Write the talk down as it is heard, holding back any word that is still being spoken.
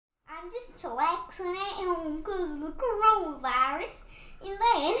I'm just chillaxing at home because of the coronavirus. And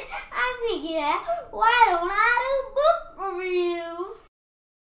then I figured out, why don't I do book reviews?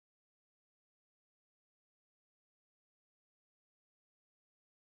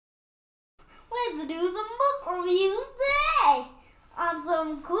 Let's do some book reviews today on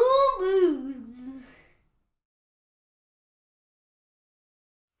some cool books.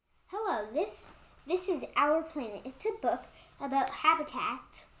 Hello, this is Our Planet. It's a book about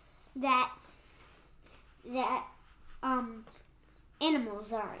habitats that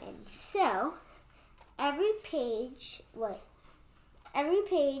animals are in. So every page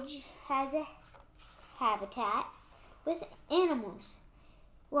has a habitat with animals.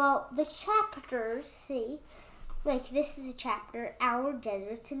 Well, the chapters, see, like this is a chapter, Our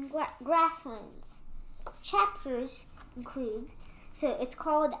Deserts and Grasslands. Chapters include, so it's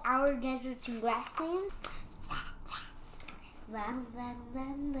called Our Deserts and Grasslands.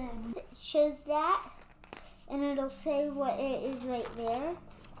 It shows that, and it'll say what it is right there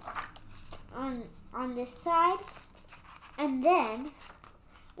on this side. And then,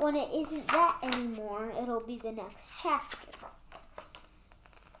 when it isn't that anymore, it'll be the next chapter.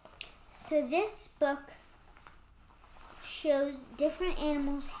 So this book shows different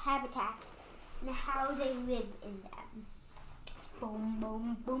animals' habitats and how they live in them. Boom,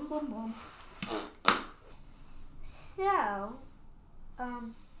 boom, boom, boom, boom. So,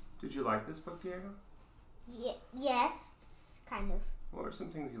 did you like this book, Diego? Yes, kind of. What were some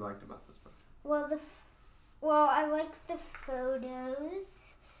things you liked about this book? Well, I liked the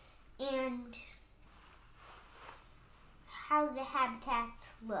photos and how the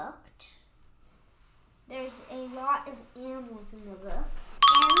habitats looked. There's a lot of animals in the book.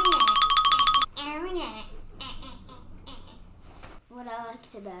 What I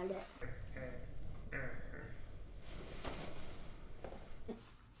liked about it.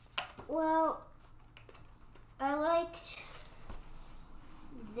 Well, I liked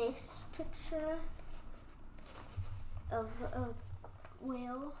this picture of a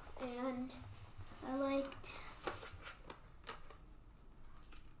whale, and I liked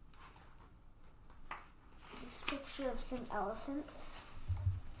this picture of some elephants.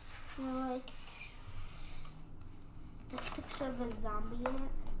 And I liked this picture of a zombie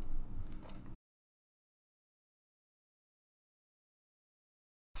ant.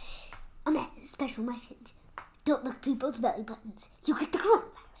 A special message. Don't lick people's belly buttons. You get the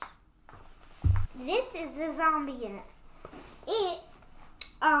coronavirus. This is a zombie ant. It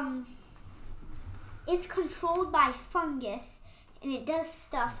is controlled by fungus, and it does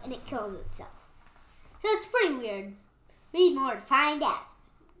stuff and it kills itself. So it's pretty weird. Read more to find out.